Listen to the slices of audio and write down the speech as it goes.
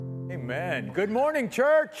Amen. Good morning,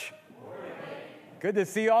 church. Good to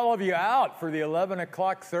see all of you out for the 11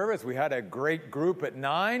 o'clock service. We had a great group at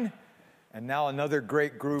 9, and now another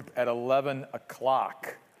great group at 11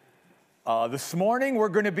 o'clock. This morning, we're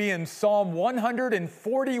going to be in Psalm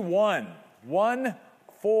 141.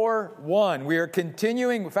 141. We are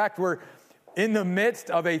continuing. In fact, we're in the midst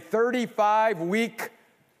of a 35-week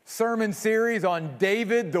sermon series on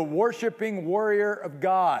David, the worshiping warrior of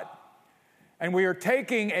God. And we are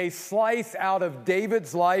taking a slice out of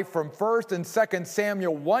David's life from 1 and 2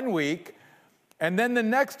 Samuel 1 week. And then the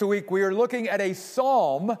next week, we are looking at a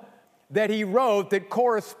psalm that he wrote that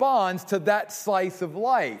corresponds to that slice of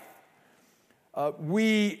life.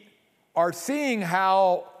 We are seeing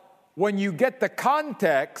how when you get the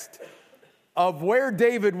context of where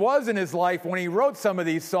David was in his life when he wrote some of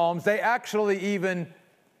these psalms, they actually even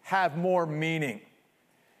have more meaning.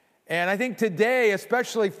 And I think today,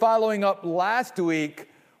 especially following up last week,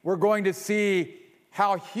 we're going to see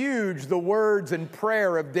how huge the words and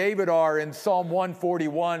prayer of David are in Psalm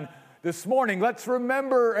 141 this morning. Let's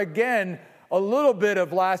remember again a little bit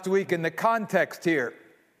of last week in the context here.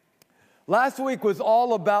 Last week was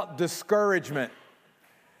all about discouragement.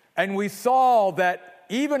 And we saw that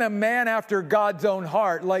even a man after God's own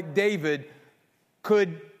heart like David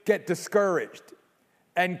could get discouraged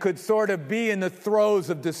and could sort of be in the throes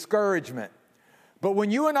of discouragement. But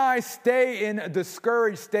when you and I stay in a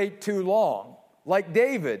discouraged state too long, like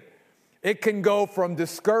David, it can go from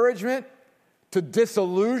discouragement to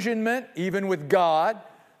disillusionment, even with God,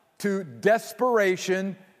 to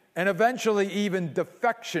desperation, and eventually even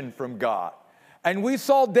defection from God. And we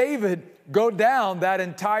saw David go down that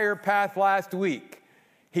entire path last week.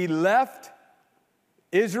 He left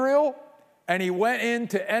Israel and he went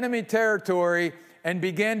into enemy territory and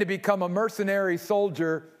began to become a mercenary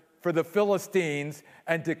soldier for the Philistines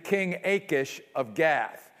and to King Achish of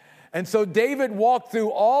Gath. And so David walked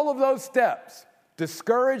through all of those steps: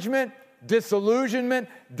 discouragement, disillusionment,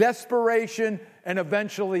 desperation, and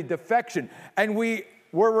eventually defection. And we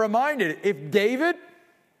were reminded, if David,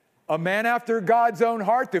 a man after God's own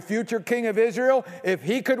heart, the future king of Israel, if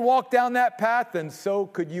he could walk down that path, then so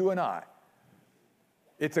could you and I.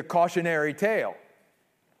 It's a cautionary tale.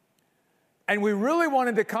 And we really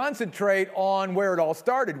wanted to concentrate on where it all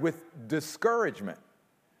started, with discouragement.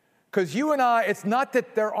 Because you and I, it's not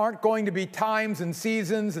that there aren't going to be times and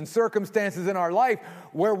seasons and circumstances in our life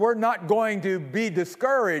where we're not going to be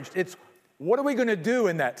discouraged. It's what are we going to do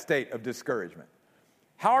in that state of discouragement?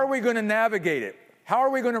 How are we going to navigate it? How are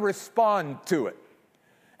we going to respond to it?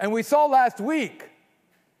 And we saw last week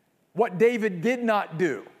what David did not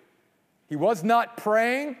do. He was not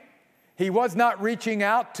praying. He was not reaching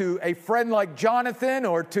out to a friend like Jonathan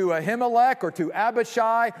or to Ahimelech or to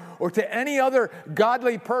Abishai or to any other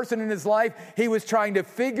godly person in his life. He was trying to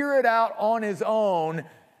figure it out on his own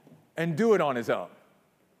and do it on his own.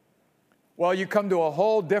 Well, you come to a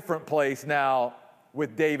whole different place now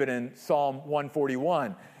with David in Psalm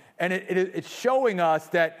 141. And it's showing us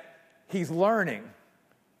that he's learning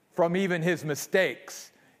from even his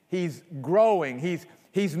mistakes. He's growing.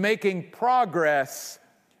 He's making progress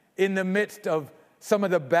in the midst of some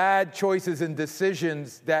of the bad choices and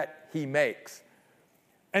decisions that he makes.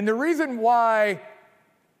 And the reason why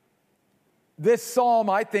this psalm,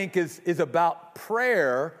 I think, is about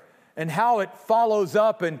prayer and how it follows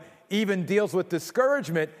up and even deals with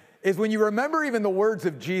discouragement is when you remember even the words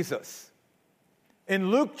of Jesus.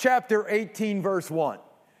 In Luke chapter 18, verse 1,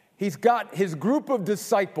 he's got his group of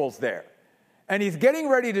disciples there, and he's getting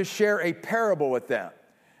ready to share a parable with them.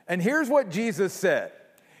 And here's what Jesus said.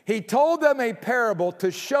 He told them a parable to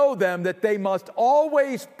show them that they must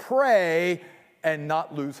always pray and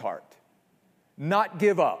not lose heart, not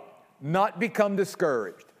give up, not become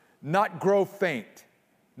discouraged, not grow faint,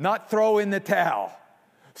 not throw in the towel.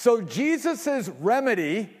 So Jesus'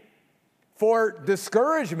 remedy for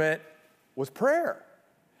discouragement was prayer.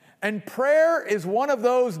 And prayer is one of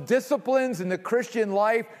those disciplines in the Christian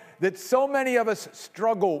life that so many of us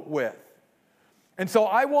struggle with. And so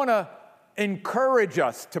I want to encourage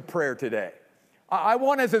us to prayer today. I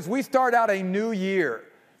want us, as we start out a new year,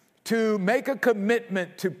 to make a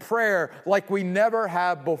commitment to prayer like we never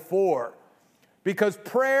have before. Because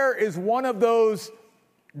prayer is one of those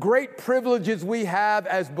great privileges we have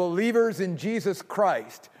as believers in Jesus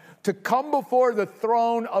Christ, to come before the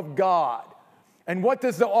throne of God. And what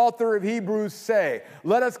does the author of Hebrews say?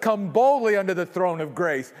 Let us come boldly under the throne of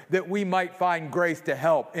grace, that we might find grace to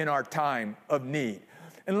help in our time of need.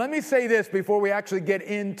 And let me say this before we actually get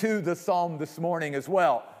into the psalm this morning as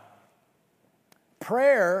well.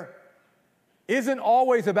 Prayer isn't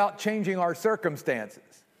always about changing our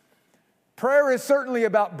circumstances. Prayer is certainly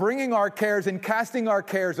about bringing our cares and casting our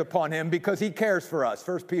cares upon him because he cares for us,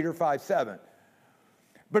 1 Peter 5:7.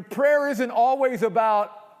 But prayer isn't always about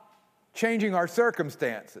changing our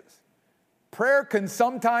circumstances. Prayer can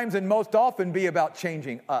sometimes and most often be about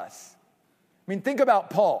changing us. I mean, think about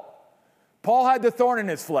Paul. Paul had the thorn in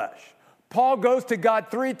his flesh. Paul goes to God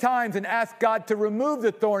 3 times and asks God to remove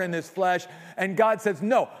the thorn in his flesh. And God says,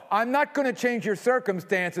 no, I'm not going to change your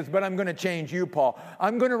circumstances, but I'm going to change you, Paul.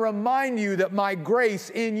 I'm going to remind you that my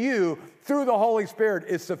grace in you through the Holy Spirit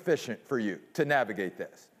is sufficient for you to navigate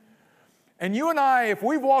this. And you and I, if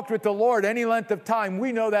we've walked with the Lord any length of time,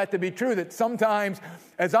 we know that to be true, that sometimes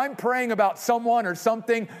as I'm praying about someone or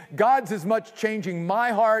something, God's as much changing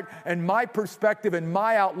my heart and my perspective and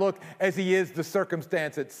my outlook as he is the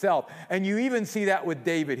circumstance itself. And you even see that with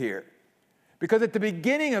David here. Because at the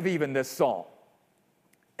beginning of even this psalm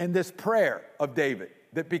and this prayer of David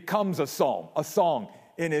that becomes a psalm, a song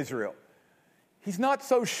in Israel, he's not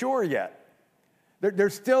so sure yet.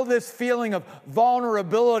 There's still this feeling of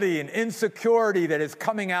vulnerability and insecurity that is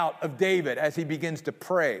coming out of David as he begins to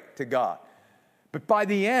pray to God. But by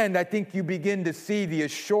the end, I think you begin to see the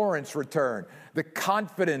assurance return, the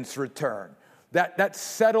confidence return, that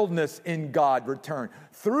settledness in God return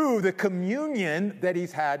through the communion that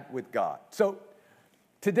he's had with God. So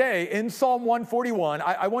today in Psalm 141,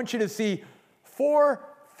 I want you to see 4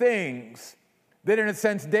 things that in a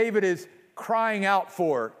sense David is crying out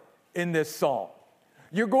for in this psalm.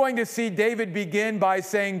 You're going to see David begin by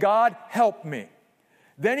saying, God, help me.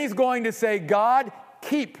 Then he's going to say, God,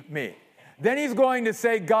 keep me. Then he's going to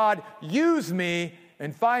say, God, use me.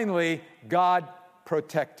 And finally, God,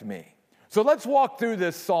 protect me. So let's walk through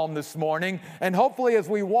this psalm this morning. And hopefully as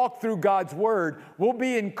we walk through God's word, we'll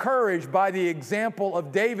be encouraged by the example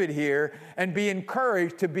of David here and be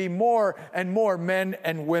encouraged to be more and more men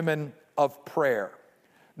and women of prayer.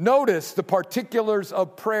 Notice the particulars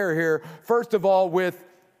of prayer here. First of all, with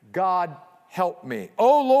God help me.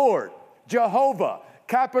 Oh Lord, Jehovah,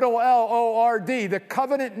 capital L-O-R-D, the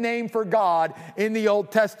covenant name for God in the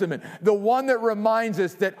Old Testament. The one that reminds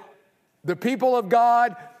us that the people of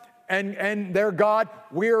God and their God,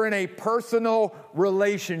 we're in a personal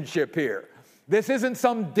relationship here. This isn't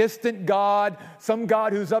some distant God, some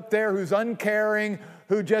God who's up there, who's uncaring,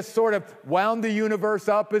 who just sort of wound the universe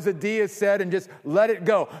up, as Adias said, and just let it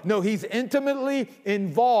go. No, he's intimately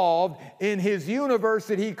involved in his universe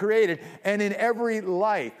that he created and in every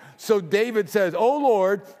life. So David says, oh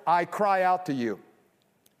Lord, I cry out to you.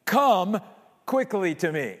 Come quickly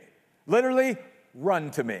to me. Literally,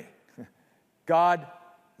 run to me. God,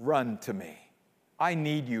 run to me. I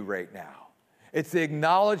need you right now. It's the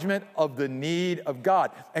acknowledgement of the need of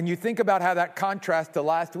God. And you think about how that contrasts to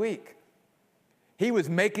last week. He was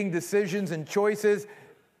making decisions and choices,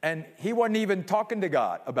 and he wasn't even talking to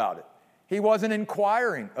God about it. He wasn't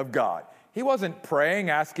inquiring of God. He wasn't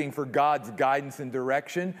praying, asking for God's guidance and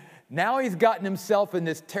direction. Now he's gotten himself in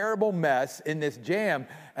this terrible mess, in this jam,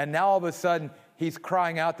 and now all of a sudden he's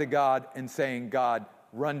crying out to God and saying, God,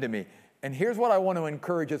 run to me. And here's what I want to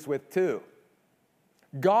encourage us with too.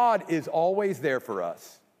 God is always there for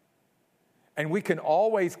us, and we can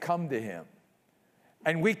always come to him.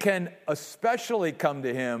 And we can especially come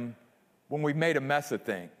to him when we've made a mess of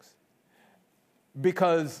things,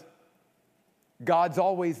 because God's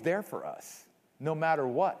always there for us, no matter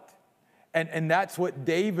what. And that's what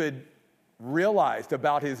David realized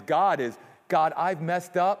about his God is, God, I've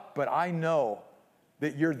messed up, but I know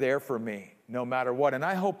that you're there for me no matter what. And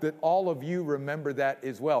I hope that all of you remember that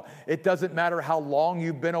as well. It doesn't matter how long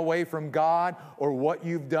you've been away from God or what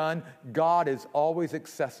you've done. God is always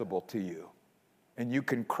accessible to you. And you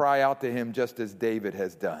can cry out to him just as David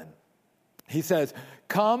has done. He says,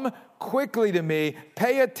 come quickly to me,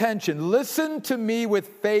 pay attention, listen to me with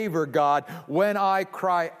favor, God, when I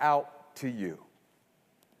cry out to you.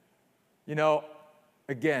 You know,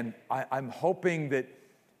 again, I'm hoping that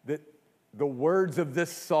the words of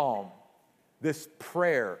this psalm, this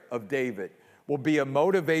prayer of David, will be a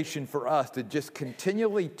motivation for us to just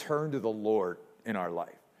continually turn to the Lord in our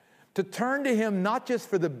life. To turn to him not just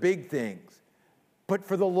for the big things, but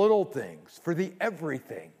for the little things, for the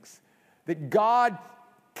everythings. That God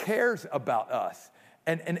cares about us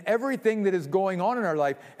and everything that is going on in our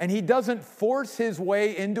life. And he doesn't force his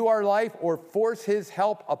way into our life or force his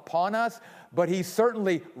help upon us, but he's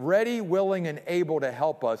certainly ready, willing, and able to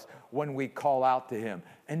help us when we call out to him.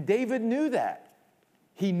 And David knew that.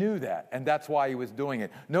 He knew that, and that's why he was doing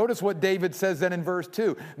it. Notice what David says then in verse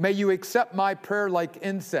 2. May you accept my prayer like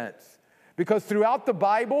incense. Because throughout the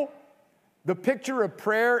Bible, the picture of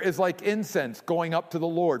prayer is like incense going up to the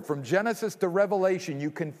Lord. From Genesis to Revelation, you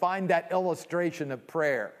can find that illustration of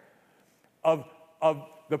prayer. of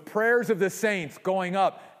the prayers of the saints going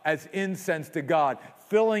up as incense to God,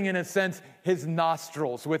 filling, in a sense, his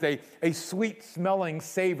nostrils with a sweet-smelling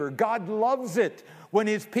savor. God loves it when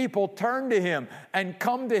his people turn to him and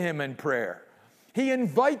come to him in prayer. He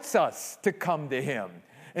invites us to come to him.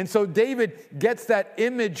 And so David gets that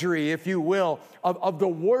imagery, if you will, of the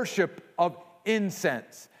worship of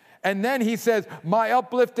incense. And then he says, my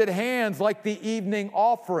uplifted hands like the evening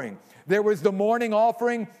offering. There was the morning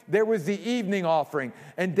offering, there was the evening offering.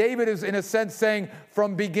 And David is, in a sense, saying,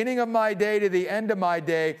 from beginning of my day to the end of my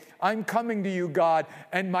day, I'm coming to you, God,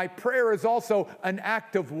 and my prayer is also an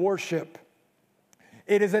act of worship.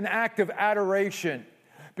 It is an act of adoration,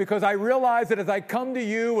 because I realize that as I come to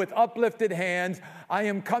you with uplifted hands, I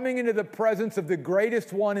am coming into the presence of the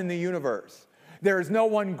greatest one in the universe. There is no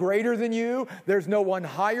one greater than you. There's no one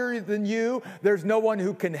higher than you. There's no one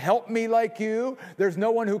who can help me like you. There's no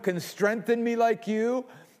one who can strengthen me like you.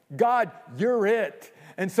 God, you're it.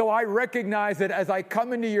 And so I recognize that as I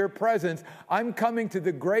come into your presence, I'm coming to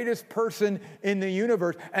the greatest person in the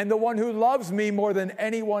universe and the one who loves me more than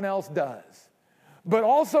anyone else does. But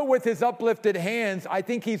also with his uplifted hands, I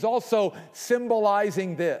think he's also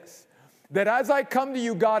symbolizing this, that as I come to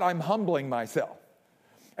you, God, I'm humbling myself.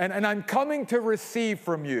 And I'm coming to receive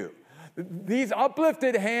from you. These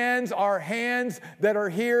uplifted hands are hands that are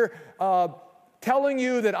here telling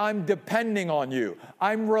you that I'm depending on you.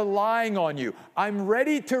 I'm relying on you. I'm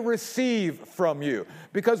ready to receive from you.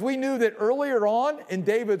 Because we knew that earlier on in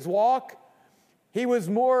David's walk, he was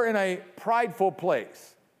more in a prideful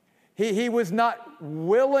place. He was not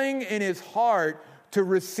willing in his heart to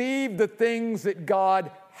receive the things that God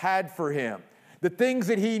had for him, the things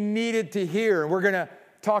that he needed to hear. And we're going to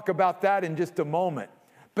talk about that in just a moment.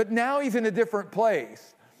 But now he's in a different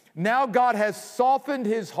place. Now God has softened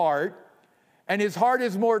his heart, and his heart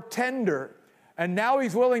is more tender. And now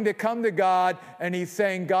he's willing to come to God, and he's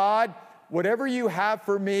saying, God, whatever you have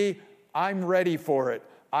for me, I'm ready for it.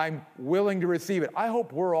 I'm willing to receive it. I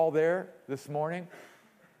hope we're all there this morning.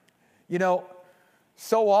 You know,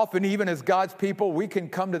 so often, even as God's people, we can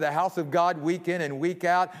come to the house of God week in and week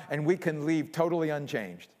out, and we can leave totally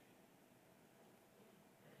unchanged,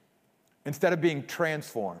 instead of being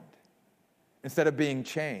transformed, instead of being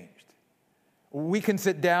changed. We can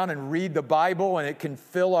sit down and read the Bible, and it can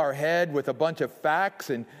fill our head with a bunch of facts,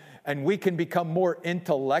 and we can become more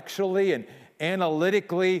intellectually and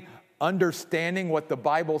analytically understanding what the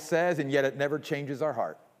Bible says, and yet it never changes our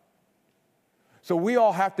heart. So we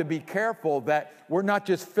all have to be careful that we're not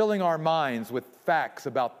just filling our minds with facts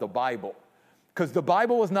about the Bible, because the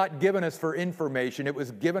Bible was not given us for information, it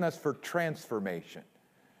was given us for transformation.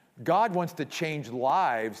 God wants to change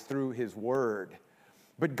lives through his word.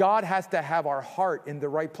 But God has to have our heart in the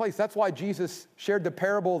right place. That's why Jesus shared the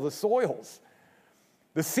parable of the soils.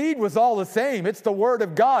 The seed was all the same. It's the word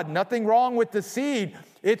of God. Nothing wrong with the seed.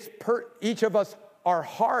 It's each of us, our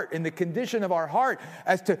heart, and the condition of our heart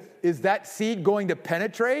as to, is that seed going to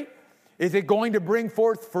penetrate? Is it going to bring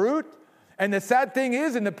forth fruit? And the sad thing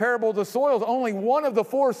is, in the parable of the soils, only one of the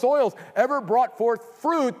 4 soils ever brought forth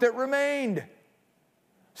fruit that remained.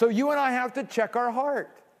 So you and I have to check our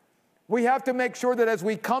heart. We have to make sure that as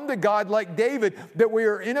we come to God like David, that we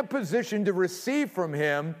are in a position to receive from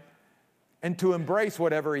him and to embrace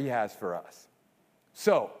whatever he has for us.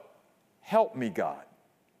 So, help me, God.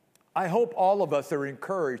 I hope all of us are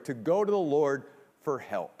encouraged to go to the Lord for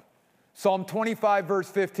help. Psalm 25, verse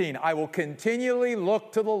 15, I will continually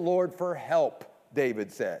look to the Lord for help,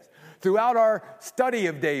 David says. Throughout our study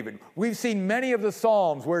of David, we've seen many of the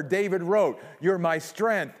Psalms where David wrote, you're my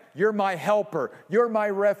strength, you're my helper, you're my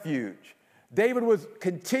refuge. David was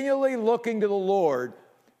continually looking to the Lord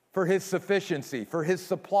for his sufficiency, for his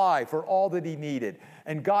supply, for all that he needed.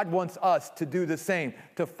 And God wants us to do the same,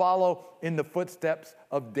 to follow in the footsteps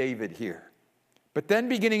of David here. But then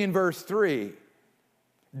beginning in verse 3,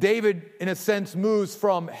 David, in a sense, moves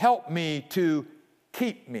from help me to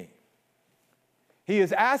keep me. He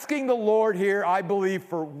is asking the Lord here, I believe,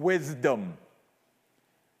 for wisdom.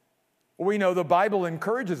 We know the Bible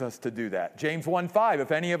encourages us to do that. James 1:5,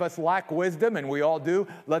 if any of us lack wisdom, and we all do,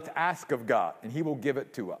 let's ask of God, and he will give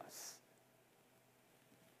it to us.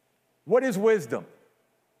 What is wisdom?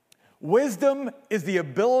 Wisdom is the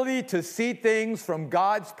ability to see things from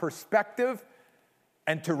God's perspective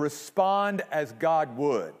and to respond as God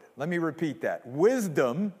would. Let me repeat that.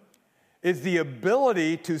 Wisdom is the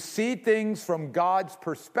ability to see things from God's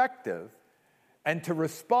perspective and to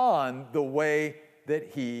respond the way that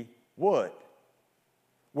he would.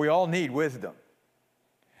 We all need wisdom.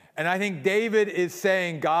 And I think David is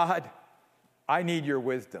saying, God, I need your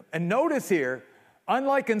wisdom. And notice here,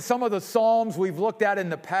 unlike in some of the Psalms we've looked at in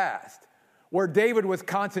the past, Where David was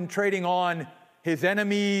concentrating on his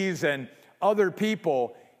enemies and other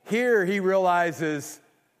people, here he realizes,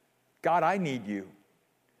 God, I need you.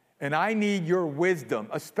 And I need your wisdom,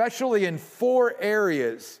 especially in 4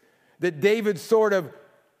 areas that David sort of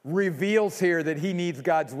reveals here that he needs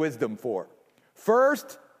God's wisdom for.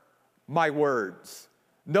 First, my words.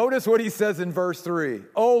 Notice what he says in verse 3.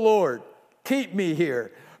 "O Lord, keep me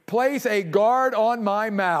here. Place a guard on my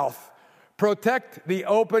mouth. Protect the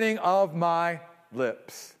opening of my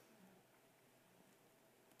lips."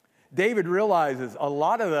 David realizes a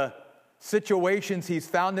lot of the situations he's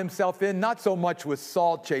found himself in, not so much with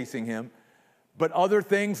Saul chasing him, but other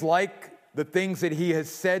things like the things that he has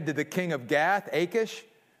said to the king of Gath, Achish.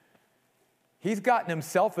 He's gotten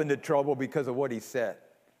himself into trouble because of what he said.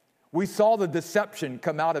 We saw the deception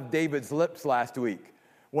come out of David's lips last week.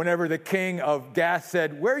 Whenever the king of Gath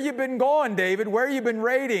said, "Where you been going, David? Where you been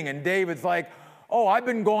raiding?" And David's like, "Oh, I've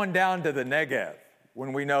been going down to the Negev,"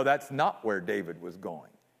 when we know that's not where David was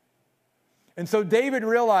going. And so David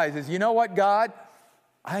realizes, you know what, God?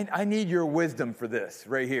 I need your wisdom for this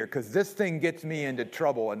right here, because this thing gets me into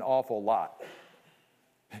trouble an awful lot.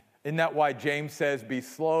 Isn't that why James says, be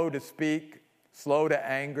slow to speak, slow to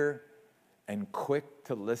anger, and quick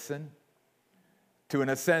to listen? To, in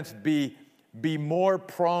a sense, be more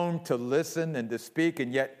prone to listen and to speak,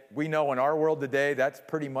 and yet we know in our world today that's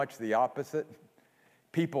pretty much the opposite.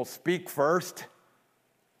 People speak first,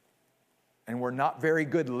 and we're not very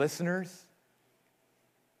good listeners.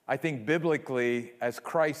 I think biblically, as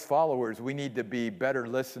Christ followers, we need to be better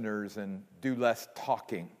listeners and do less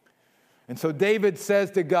talking. And so David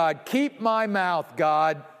says to God, "Keep my mouth,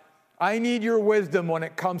 God. I need your wisdom when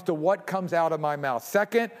it comes to what comes out of my mouth."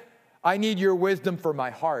 Second, I need your wisdom for my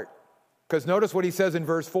heart. Because notice what he says in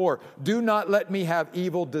verse 4, "Do not let me have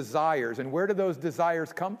evil desires." And where do those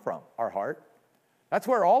desires come from? Our heart. That's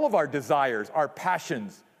where all of our desires, our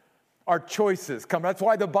passions, our choices come. That's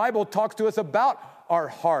why the Bible talks to us about our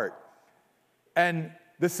heart and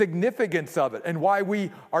the significance of it, and why we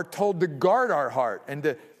are told to guard our heart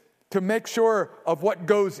and to make sure of what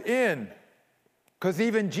goes in. Because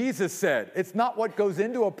even Jesus said, it's not what goes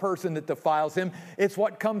into a person that defiles him, it's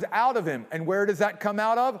what comes out of him. And where does that come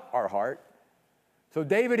out of? Our heart. So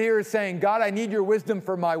David here is saying, God, I need your wisdom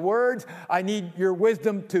for my words. I need your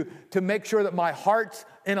wisdom to make sure that my heart's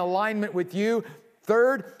in alignment with you.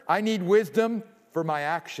 Third, I need wisdom for my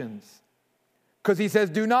actions. Because he says,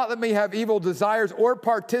 do not let me have evil desires or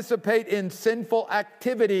participate in sinful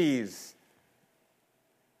activities.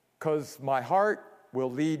 Because my heart will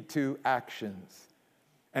lead to actions.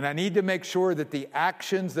 And I need to make sure that the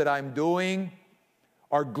actions that I'm doing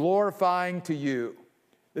are glorifying to you,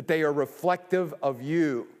 that they are reflective of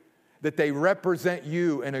you, that they represent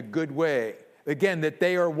you in a good way. Again, that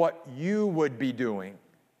they are what you would be doing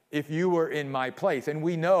if you were in my place. And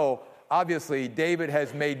we know, obviously, David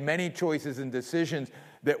has made many choices and decisions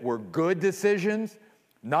that were good decisions,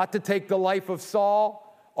 not to take the life of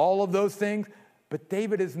Saul, all of those things. But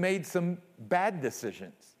David has made some bad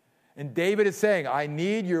decisions. And David is saying, I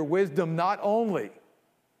need your wisdom not only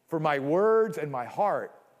for my words and my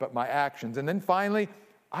heart, but my actions. And then finally,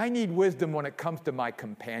 I need wisdom when it comes to my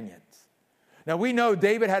companions. Now, we know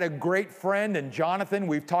David had a great friend in Jonathan.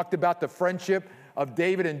 We've talked about the friendship of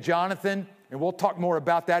David and Jonathan, and we'll talk more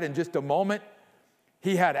about that in just a moment.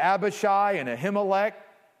 He had Abishai and Ahimelech.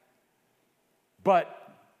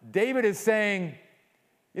 But David is saying,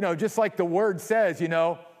 just like the word says,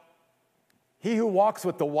 he who walks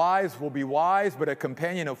with the wise will be wise, but a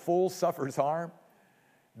companion of fools suffers harm.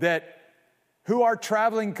 That who our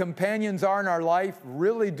traveling companions are in our life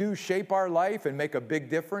really do shape our life and make a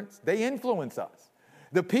big difference. They influence us.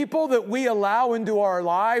 The people that we allow into our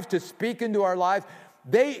lives, to speak into our lives,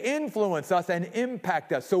 they influence us and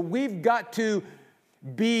impact us. So we've got to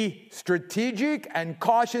be strategic and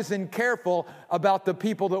cautious and careful about the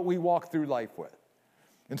people that we walk through life with.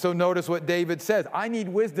 And so notice what David says. I need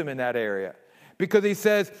wisdom in that area. Because he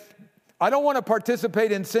says, I don't want to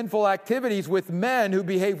participate in sinful activities with men who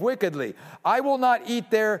behave wickedly. I will not eat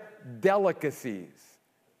their delicacies.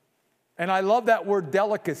 And I love that word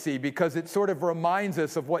delicacy because it sort of reminds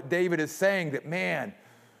us of what David is saying, that man,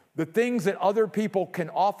 the things that other people can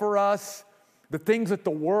offer us, the things that the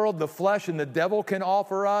world, the flesh, and the devil can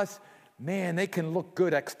offer us, man, they can look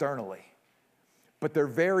good externally. But they're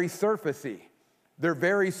very surfacey. They're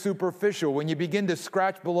very superficial. When you begin to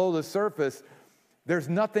scratch below the surface, there's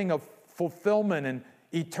nothing of fulfillment and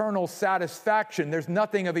eternal satisfaction. There's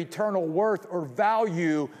nothing of eternal worth or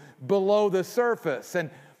value below the surface.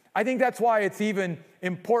 And I think that's why it's even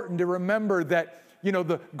important to remember that,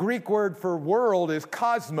 the Greek word for world is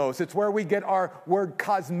cosmos. It's where we get our word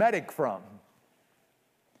cosmetic from.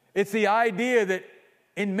 It's the idea that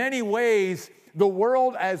in many ways, the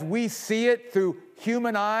world as we see it through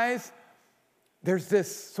human eyes, there's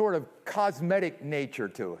this sort of cosmetic nature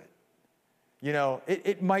to it. You know,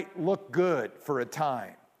 it might look good for a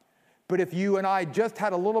time. But if you and I just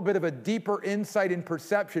had a little bit of a deeper insight and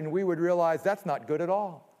perception, we would realize that's not good at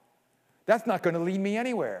all. That's not going to lead me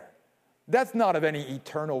anywhere. That's not of any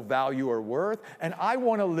eternal value or worth. And I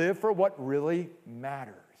want to live for what really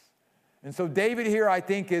matters. And so David here, I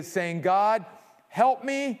think, is saying, God, help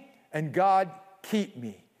me, and God, keep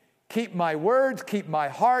me. Keep my words, keep my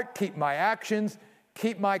heart, keep my actions,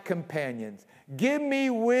 keep my companions. Give me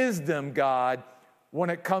wisdom, God, when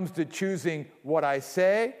it comes to choosing what I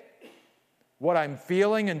say, what I'm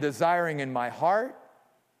feeling and desiring in my heart,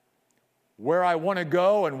 where I want to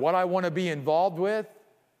go and what I want to be involved with,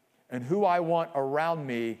 and who I want around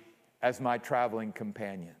me as my traveling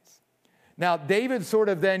companions. Now, David sort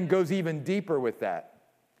of then goes even deeper with that.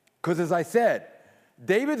 Because as I said,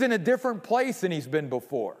 David's in a different place than he's been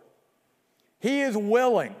before. He is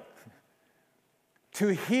willing to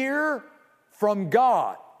hear from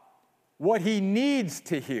God what he needs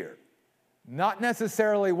to hear, not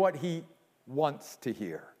necessarily what he wants to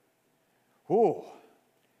hear. Ooh,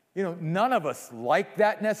 you know, none of us like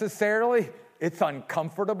that necessarily. It's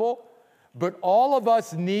uncomfortable. But all of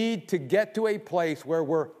us need to get to a place where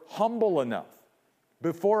we're humble enough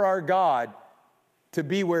before our God to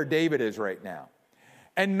be where David is right now.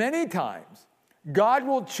 And many times, God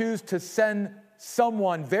will choose to send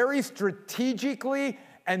someone very strategically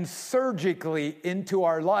and surgically into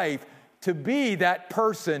our life to be that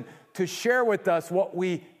person to share with us what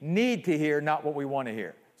we need to hear, not what we want to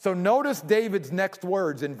hear. So notice David's next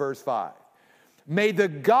words in verse 5. May the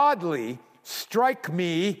godly strike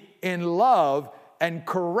me in love and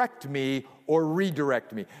correct me or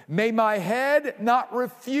redirect me. May my head not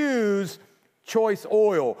refuse choice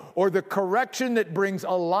oil or the correction that brings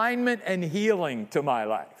alignment and healing to my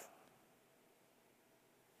life.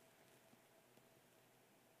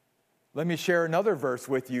 Let me share another verse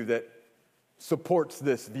with you that supports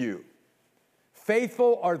this view.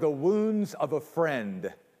 Faithful are the wounds of a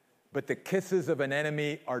friend, but the kisses of an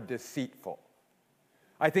enemy are deceitful.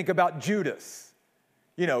 I think about Judas,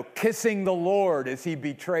 you know, kissing the Lord as he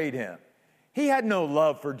betrayed him. He had no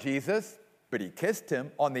love for Jesus, but he kissed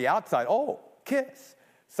him on the outside. Oh, kiss,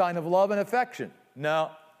 sign of love and affection.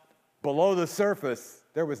 No, below the surface,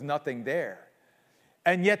 there was nothing there.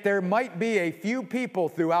 And yet there might be a few people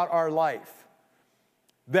throughout our life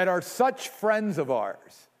that are such friends of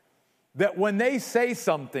ours that when they say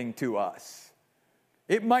something to us,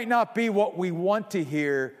 it might not be what we want to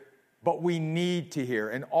hear, but we need to hear.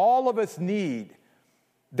 And all of us need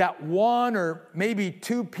that one or maybe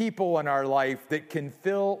two people in our life that can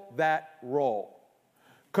fill that role.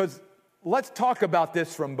 Because let's talk about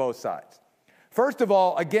this from both sides. First of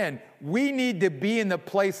all, again, we need to be in the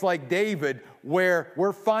place like David where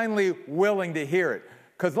we're finally willing to hear it.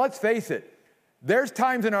 Because let's face it, there's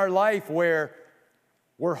times in our life where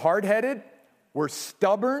we're hard-headed, we're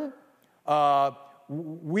stubborn,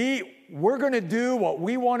 we're going to do what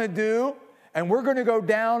we want to do, and we're going to go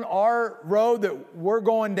down our road that we're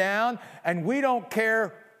going down, and we don't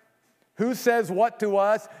care who says what to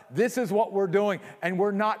us. This is what we're doing, and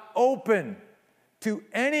we're not open to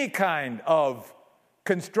any kind of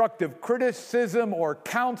constructive criticism or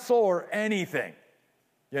counsel or anything,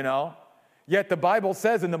 you know? Yet the Bible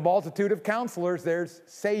says in the multitude of counselors, there's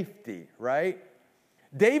safety, right?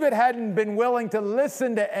 David hadn't been willing to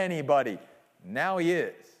listen to anybody. Now he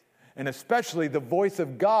is. And especially the voice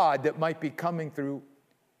of God that might be coming through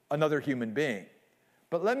another human being.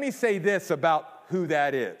 But let me say this about who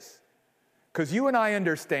that is, because you and I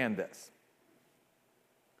understand this.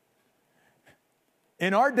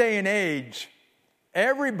 In our day and age,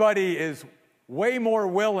 everybody is way more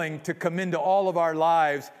willing to come into all of our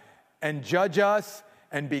lives and judge us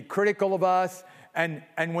and be critical of us. And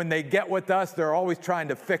when they get with us, they're always trying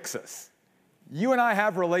to fix us. You and I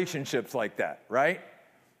have relationships like that, right?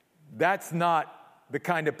 That's not the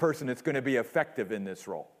kind of person that's going to be effective in this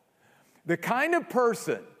role. The kind of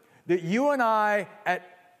person that you and I,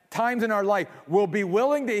 at times in our life, will be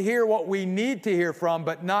willing to hear what we need to hear from,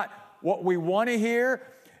 but not what we want to hear,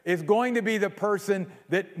 is going to be the person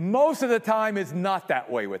that most of the time is not that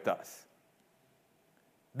way with us.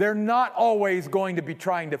 They're not always going to be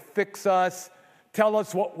trying to fix us, tell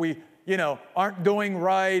us what we, aren't doing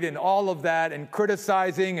right and all of that, and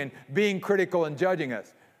criticizing and being critical and judging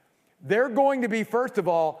us. They're going to be, first of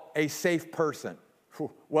all, a safe person.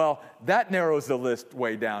 Well, that narrows the list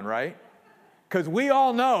way down, right? Because we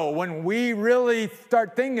all know when we really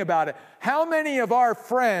start thinking about it, how many of our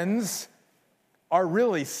friends are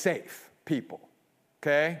really safe people,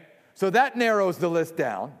 okay? So that narrows the list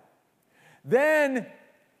down. Then,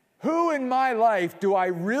 who in my life do I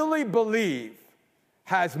really believe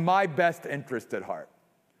has my best interest at heart?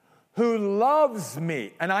 Who loves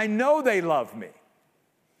me, and I know they love me.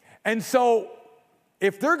 And so,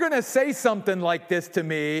 if they're going to say something like this to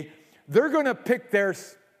me, they're going to pick their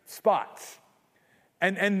spots.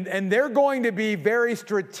 And they're going to be very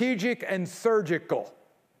strategic and surgical.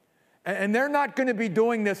 And they're not going to be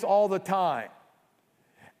doing this all the time.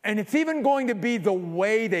 And it's even going to be the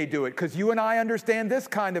way they do it, because you and I understand this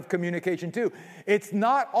kind of communication too. It's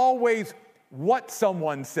not always what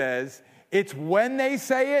someone says, it's when they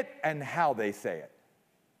say it and how they say it.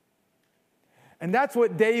 And that's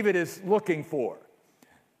what David is looking for.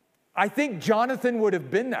 I think Jonathan would have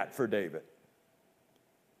been that for David,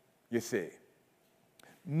 you see.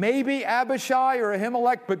 Maybe Abishai or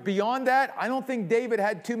Ahimelech, but beyond that, I don't think David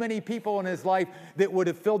had too many people in his life that would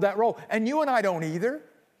have filled that role. And you and I don't either.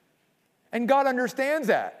 And God understands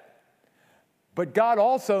that. But God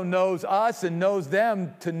also knows us and knows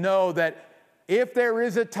them to know that if there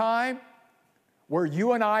is a time where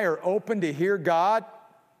you and I are open to hear God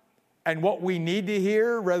and what we need to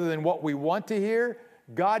hear rather than what we want to hear,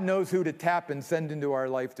 God knows who to tap and send into our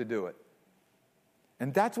life to do it.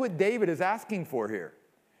 And that's what David is asking for here.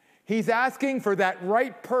 He's asking for that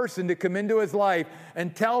right person to come into his life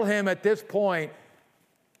and tell him at this point,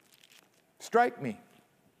 strike me.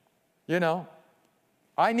 You know,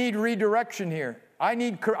 I need redirection here. I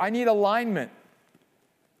need alignment.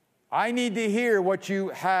 I need to hear what you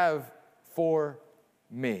have for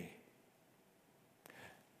me.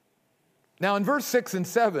 Now, in verse 6 and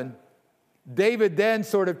 7, David then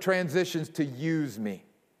sort of transitions to use me.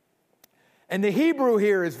 And the Hebrew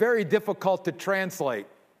here is very difficult to translate,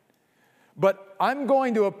 but I'm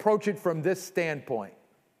going to approach it from this standpoint.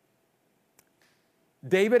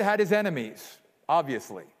 David had his enemies,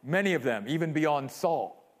 obviously, many of them, even beyond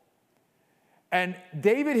Saul. And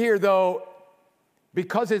David here, though,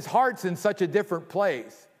 because his heart's in such a different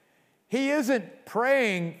place, he isn't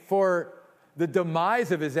praying for the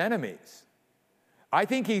demise of his enemies. I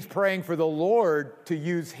think he's praying for the Lord to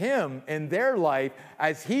use him in their life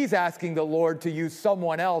as he's asking the Lord to use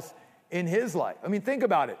someone else in his life. I mean, think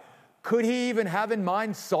about it. Could he even have in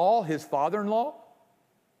mind Saul, his father-in-law?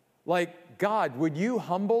 Like, God, would you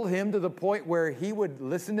humble him to the point where he would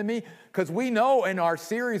listen to me? Because we know in our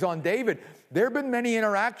series on David, there have been many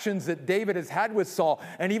interactions that David has had with Saul.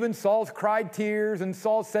 And even Saul's cried tears, and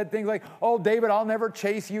Saul said things like, oh, David, I'll never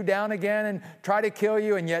chase you down again and try to kill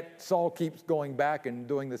you. And yet Saul keeps going back and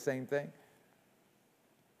doing the same thing.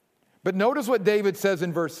 But notice what David says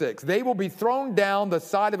in verse 6. They will be thrown down the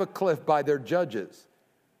side of a cliff by their judges.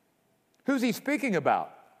 Who's he speaking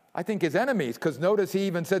about? I think his enemies, because notice he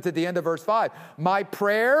even says at the end of verse 5, my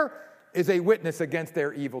prayer is a witness against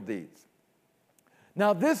their evil deeds.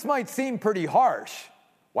 Now, this might seem pretty harsh.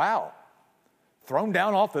 Wow, thrown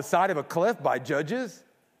down off the side of a cliff by judges?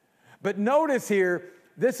 But notice here,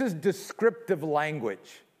 this is descriptive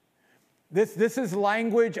language. This is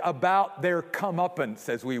language about their comeuppance,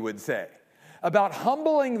 as we would say, about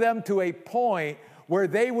humbling them to a point where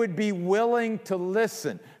they would be willing to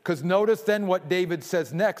listen. Because notice then what David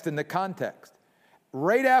says next in the context.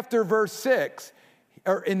 Right after verse 6,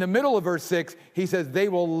 or in the middle of verse 6, he says, they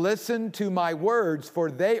will listen to my words, for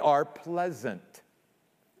they are pleasant.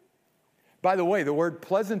 By the way, the word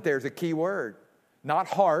pleasant there is a key word. Not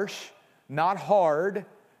harsh, not hard,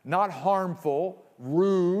 not harmful,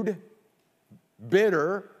 rude,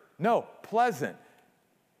 bitter. No, pleasant.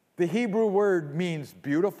 The Hebrew word means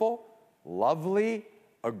beautiful, lovely,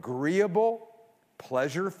 agreeable,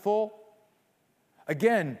 pleasureful.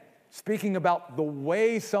 Again, speaking about the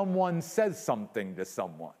way someone says something to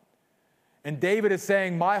someone. And David is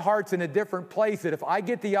saying, my heart's in a different place, that if I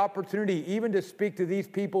get the opportunity even to speak to these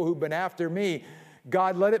people who've been after me,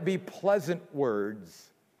 God, let it be pleasant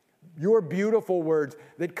words, your beautiful words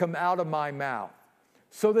that come out of my mouth,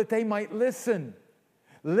 so that they might listen.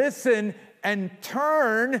 Listen and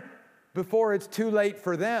turn before it's too late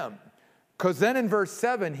for them. Because then in verse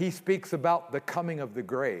 7, he speaks about the coming of the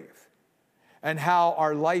grave and how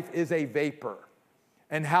our life is a vapor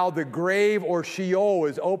and how the grave or Sheol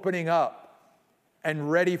is opening up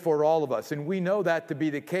and ready for all of us. And we know that to be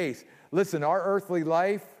the case. Listen, our earthly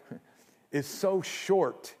life is so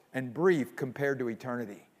short and brief compared to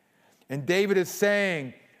eternity. And David is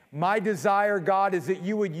saying, my desire, God, is that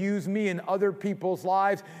you would use me in other people's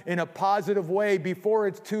lives in a positive way before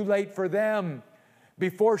it's too late for them.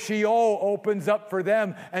 Before Sheol opens up for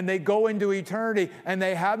them and they go into eternity and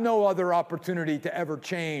they have no other opportunity to ever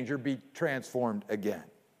change or be transformed again.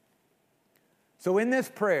 So in this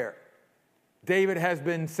prayer, David has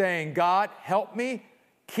been saying, God, help me,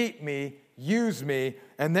 keep me, use me.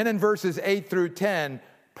 And then in verses 8 through 10,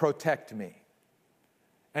 protect me.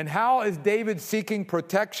 And how is David seeking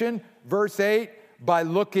protection? Verse 8, by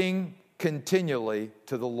looking continually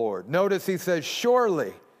to the Lord. Notice he says,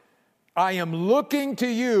 surely I am looking to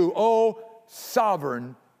you, O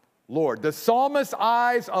sovereign Lord. The psalmist's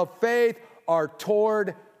eyes of faith are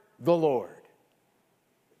toward the Lord.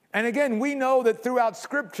 And again, we know that throughout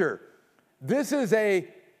Scripture, this is a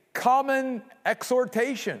common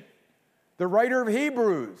exhortation. The writer of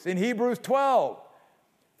Hebrews, in Hebrews 12,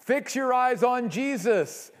 fix your eyes on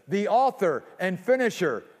Jesus, the author and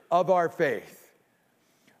finisher of our faith.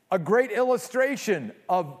 A great illustration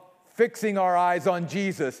of fixing our eyes on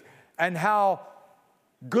Jesus and how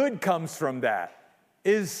good comes from that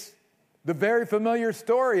is the very familiar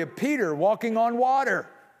story of Peter walking on water.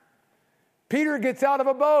 Peter gets out of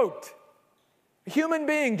a boat, a human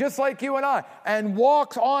being just like you and I, and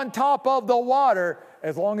walks on top of the water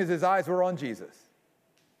as long as his eyes were on Jesus.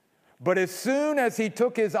 But as soon as he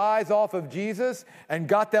took his eyes off of Jesus and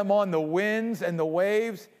got them on the winds and the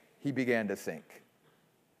waves, he began to sink.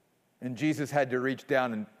 And Jesus had to reach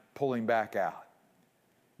down and pull him back out.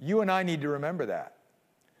 You and I need to remember that.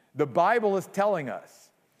 The Bible is telling us,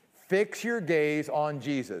 fix your gaze on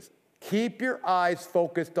Jesus. Keep your eyes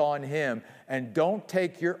focused on him and don't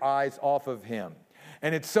take your eyes off of him.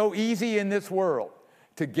 And it's so easy in this world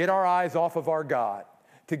to get our eyes off of our God,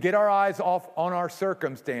 to get our eyes off on our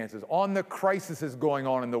circumstances, on the crises going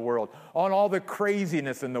on in the world, on all the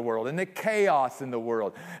craziness in the world and the chaos in the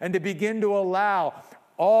world, and to begin to allow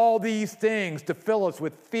all these things to fill us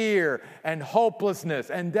with fear and hopelessness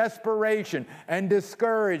and desperation and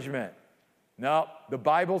discouragement. No, the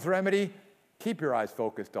Bible's remedy, keep your eyes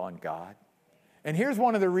focused on God. And here's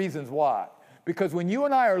one of the reasons why. Because when you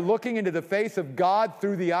and I are looking into the face of God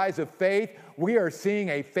through the eyes of faith, we are seeing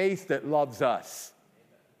a face that loves us.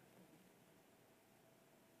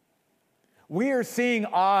 We are seeing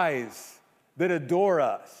eyes that adore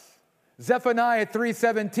us. Zephaniah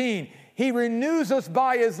 3:17, he renews us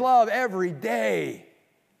by his love every day.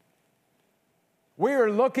 We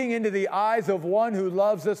are looking into the eyes of one who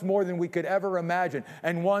loves us more than we could ever imagine,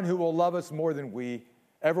 and one who will love us more than we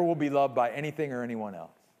ever will be loved by anything or anyone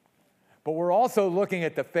else. But we're also looking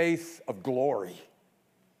at the face of glory,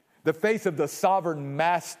 the face of the sovereign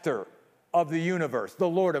master of the universe, the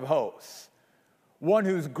Lord of hosts, one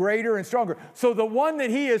who's greater and stronger. So the one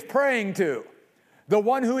that he is praying to, the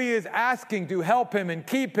one who he is asking to help him and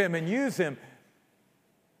keep him and use him,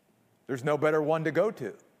 there's no better one to go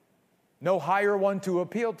to, no higher one to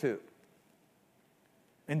appeal to.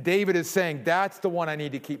 And David is saying, that's the one I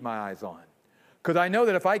need to keep my eyes on. Because I know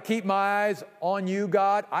that if I keep my eyes on you,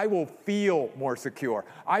 God, I will feel more secure.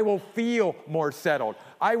 I will feel more settled.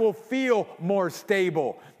 I will feel more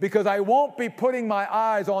stable. Because I won't be putting my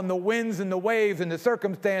eyes on the winds and the waves and the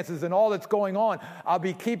circumstances and all that's going on. I'll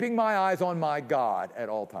be keeping my eyes on my God at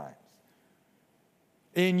all times.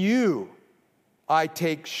 In you, I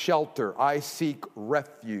take shelter. I seek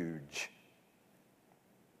refuge.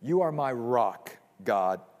 You are my rock,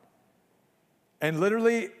 God. And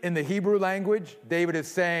literally in the Hebrew language, David is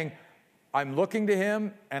saying, I'm looking to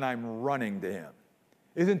him and I'm running to him.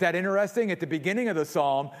 Isn't that interesting? At the beginning of the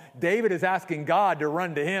psalm, David is asking God to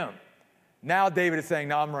run to him. Now David is saying,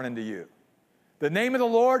 no, I'm running to you. The name of the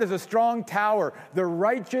Lord is a strong tower. The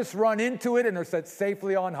righteous run into it and are set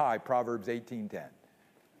safely on high. Proverbs 18:10.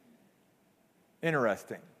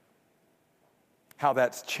 Interesting how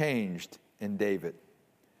that's changed in David.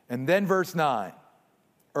 And then verse 9.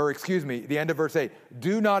 The end of verse 8,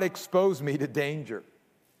 do not expose me to danger.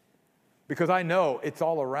 Because I know it's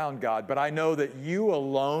all around, God, but I know that you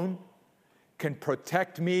alone can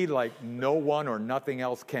protect me like no one or nothing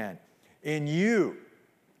else can. In you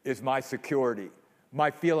is my security, my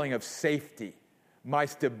feeling of safety, my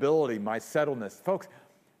stability, my settledness. Folks,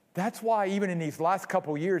 that's why even in these last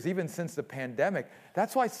couple years, even since the pandemic,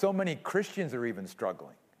 that's why so many Christians are even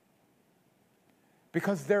struggling.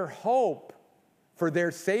 Because their hope for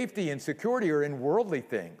their safety and security are in worldly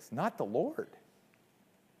things, not the Lord.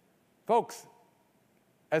 Folks,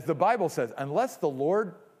 as the Bible says, unless the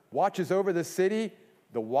Lord watches over the city,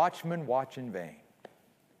 the watchmen watch in vain.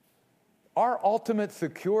 Our ultimate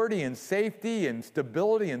security and safety and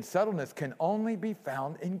stability and settledness can only be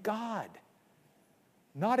found in God,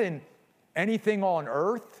 not in anything on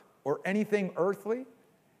earth or anything earthly.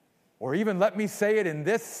 Or even, let me say it, in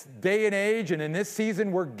this day and age and in this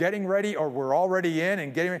season we're getting ready or we're already in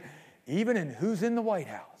and getting ready, even in who's in the White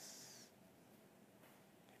House.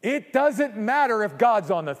 It doesn't matter if God's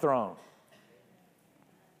on the throne.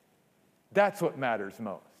 That's what matters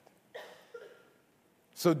most.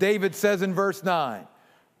 So David says in verse 9,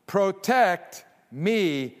 protect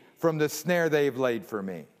me from the snare they've laid for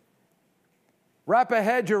me. Wrap a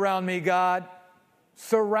hedge around me, God.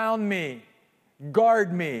 Surround me.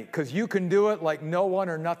 Guard me, because you can do it like no one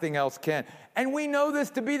or nothing else can. And we know this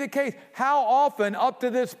to be the case. How often up to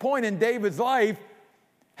this point in David's life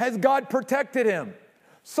has God protected him?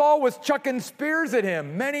 Saul was chucking spears at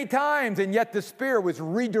him many times, and yet the spear was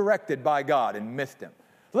redirected by God and missed him.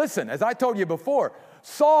 Listen, as I told you before,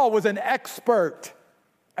 Saul was an expert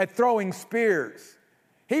at throwing spears.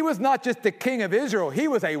 He was not just the king of Israel, he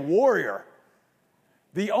was a warrior.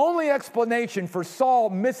 The only explanation for Saul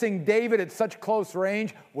missing David at such close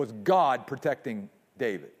range was God protecting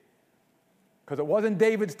David. Because it wasn't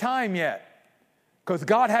David's time yet. Because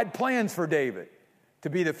God had plans for David to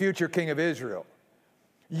be the future king of Israel.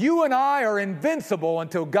 You and I are invincible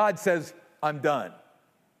until God says, I'm done.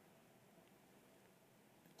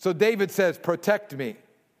 So David says, protect me.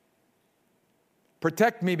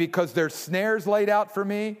 Protect me because there's snares laid out for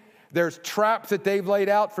me. There's traps that they've laid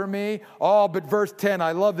out for me. Oh, but verse 10,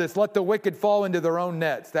 I love this. Let the wicked fall into their own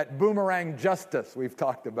nets. That boomerang justice we've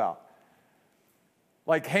talked about.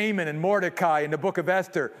 Like Haman and Mordecai in the book of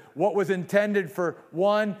Esther. What was intended for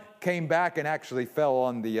one came back and actually fell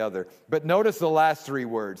on the other. But notice the last three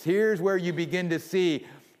words. Here's where you begin to see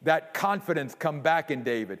that confidence come back in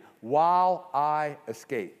David. While I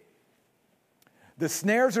escape. The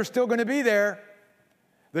snares are still going to be there.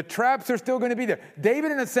 The traps are still going to be there. David,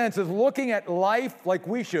 in a sense, is looking at life like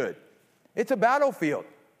we should. It's a battlefield.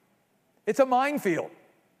 It's a minefield.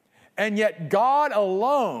 And yet God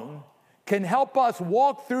alone can help us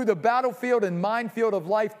walk through the battlefield and minefield of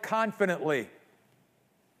life confidently.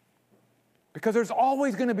 Because there's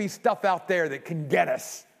always going to be stuff out there that can get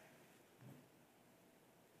us.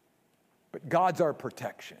 But God's our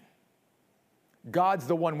protection. God's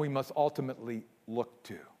the one we must ultimately look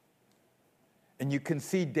to. And you can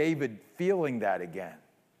see David feeling that again.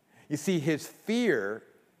 You see, his fear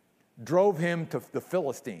drove him to the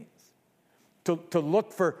Philistines, to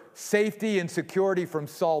look for safety and security from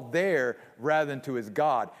Saul there rather than to his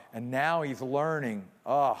God. And now he's learning,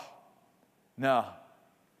 no,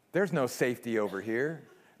 there's no safety over here.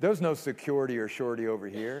 There's no security or surety over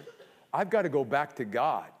here. I've got to go back to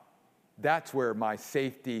God. That's where my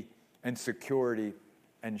safety and security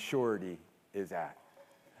and surety is at.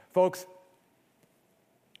 Folks,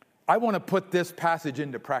 I want to put this passage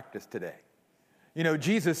into practice today. You know,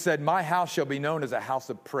 Jesus said, my house shall be known as a house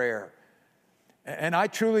of prayer. And I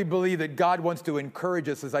truly believe that God wants to encourage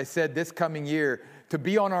us, as I said, this coming year, to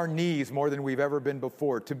be on our knees more than we've ever been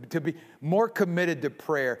before, to be more committed to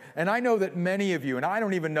prayer. And I know that many of you, and I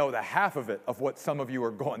don't even know the half of it of what some of you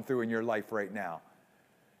are going through in your life right now.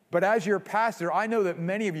 But as your pastor, I know that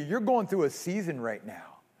many of you, you're going through a season right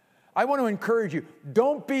now. I want to encourage you,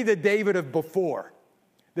 don't be the David of before.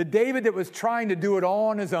 The David that was trying to do it all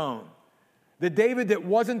on his own. The David that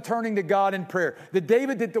wasn't turning to God in prayer. The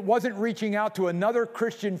David that wasn't reaching out to another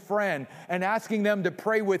Christian friend and asking them to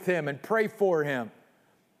pray with him and pray for him.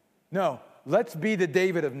 No, let's be the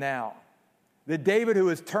David of now. The David who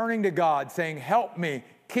is turning to God, saying, help me,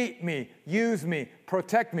 keep me, use me,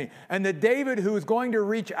 protect me. And the David who is going to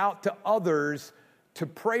reach out to others to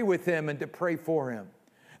pray with him and to pray for him.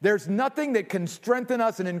 There's nothing that can strengthen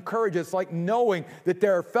us and encourage us like knowing that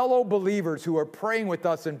there are fellow believers who are praying with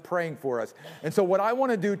us and praying for us. And so what I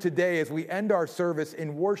want to do today as we end our service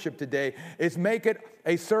in worship today is make it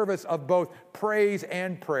a service of both praise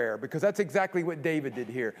and prayer, because that's exactly what David did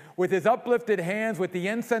here. With his uplifted hands, with the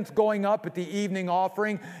incense going up at the evening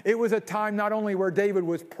offering, it was a time not only where David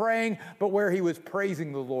was praying, but where he was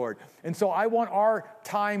praising the Lord. And so I want our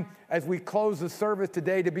time as we close the service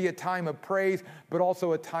today to be a time of praise, but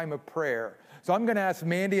also a time of prayer. So I'm going to ask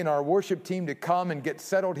Mandy and our worship team to come and get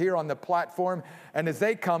settled here on the platform. And as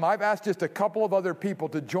they come, I've asked just a couple of other people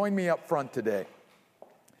to join me up front today.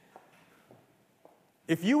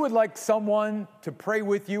 If you would like someone to pray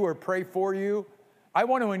with you or pray for you, I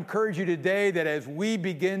want to encourage you today that as we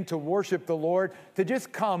begin to worship the Lord, to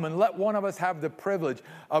just come and let one of us have the privilege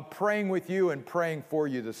of praying with you and praying for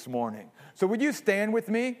you this morning. So would you stand with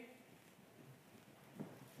me?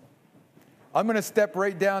 I'm going to step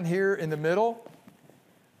right down here in the middle.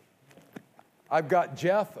 I've got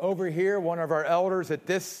Jeff over here, one of our elders at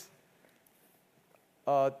this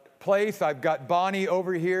place. I've got Bonnie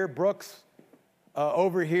over here, Brooks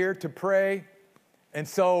over here to pray. And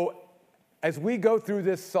so as we go through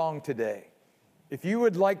this song today, if you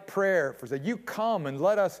would like prayer, you come and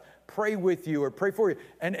let us pray with you or pray for you.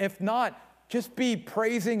 And if not, Just be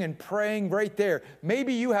praising and praying right there.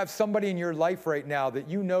 Maybe you have somebody in your life right now that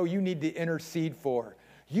you know you need to intercede for.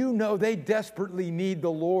 You know they desperately need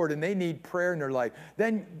the Lord and they need prayer in their life.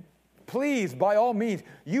 Then please, by all means,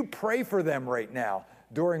 you pray for them right now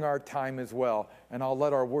during our time as well. And I'll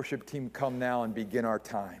let our worship team come now and begin our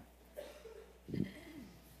time.